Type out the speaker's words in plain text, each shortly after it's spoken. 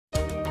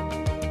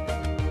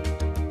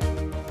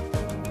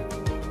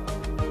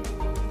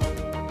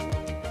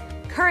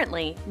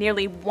Currently,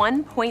 nearly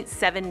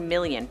 1.7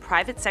 million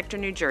private sector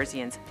New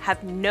Jerseyans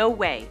have no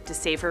way to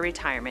save for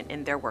retirement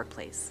in their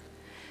workplace.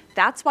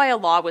 That's why a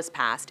law was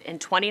passed in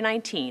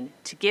 2019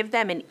 to give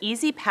them an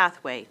easy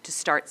pathway to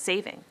start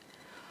saving.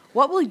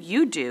 What will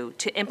you do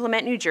to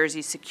implement New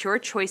Jersey's Secure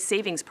Choice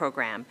Savings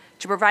Program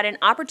to provide an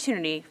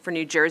opportunity for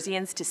New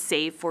Jerseyans to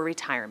save for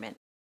retirement?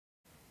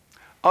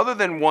 Other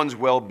than one's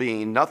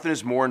well-being, nothing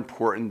is more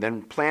important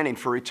than planning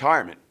for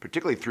retirement,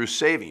 particularly through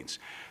savings.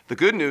 The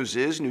good news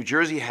is New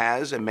Jersey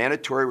has a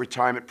mandatory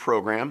retirement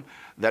program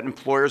that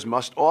employers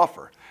must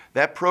offer.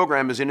 That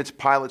program is in its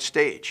pilot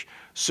stage.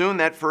 Soon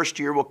that first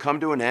year will come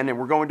to an end and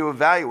we're going to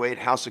evaluate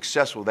how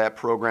successful that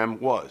program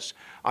was.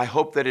 I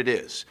hope that it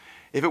is.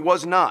 If it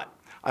was not,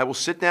 I will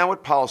sit down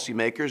with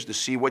policymakers to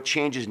see what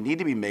changes need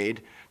to be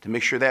made to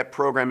make sure that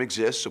program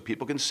exists so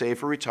people can save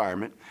for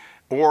retirement,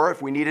 or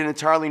if we need an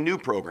entirely new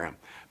program.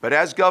 But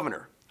as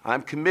governor,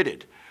 I'm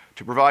committed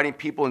to providing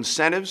people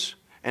incentives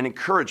and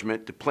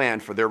encouragement to plan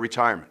for their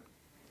retirement.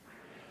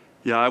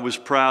 Yeah, I was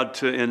proud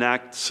to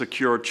enact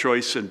Secure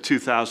Choice in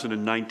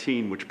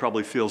 2019, which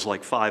probably feels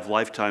like 5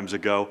 lifetimes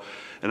ago.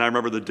 And I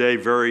remember the day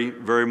very,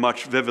 very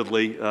much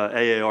vividly.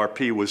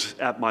 AARP was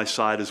at my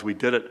side as we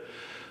did it.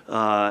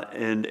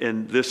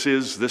 And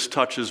this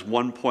touches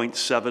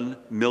 1.7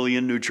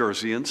 million New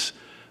Jerseyans,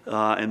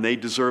 and they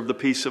deserve the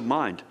peace of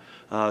mind.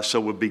 So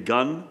we've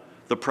begun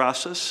the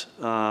process.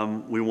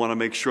 We want to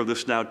make sure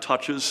this now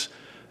touches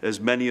as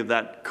many of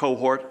that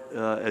cohort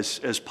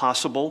as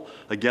possible.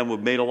 Again,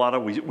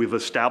 we've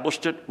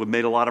established it. We've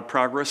made a lot of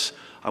progress.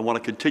 I want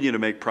to continue to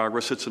make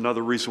progress. It's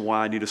another reason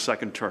why I need a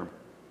second term.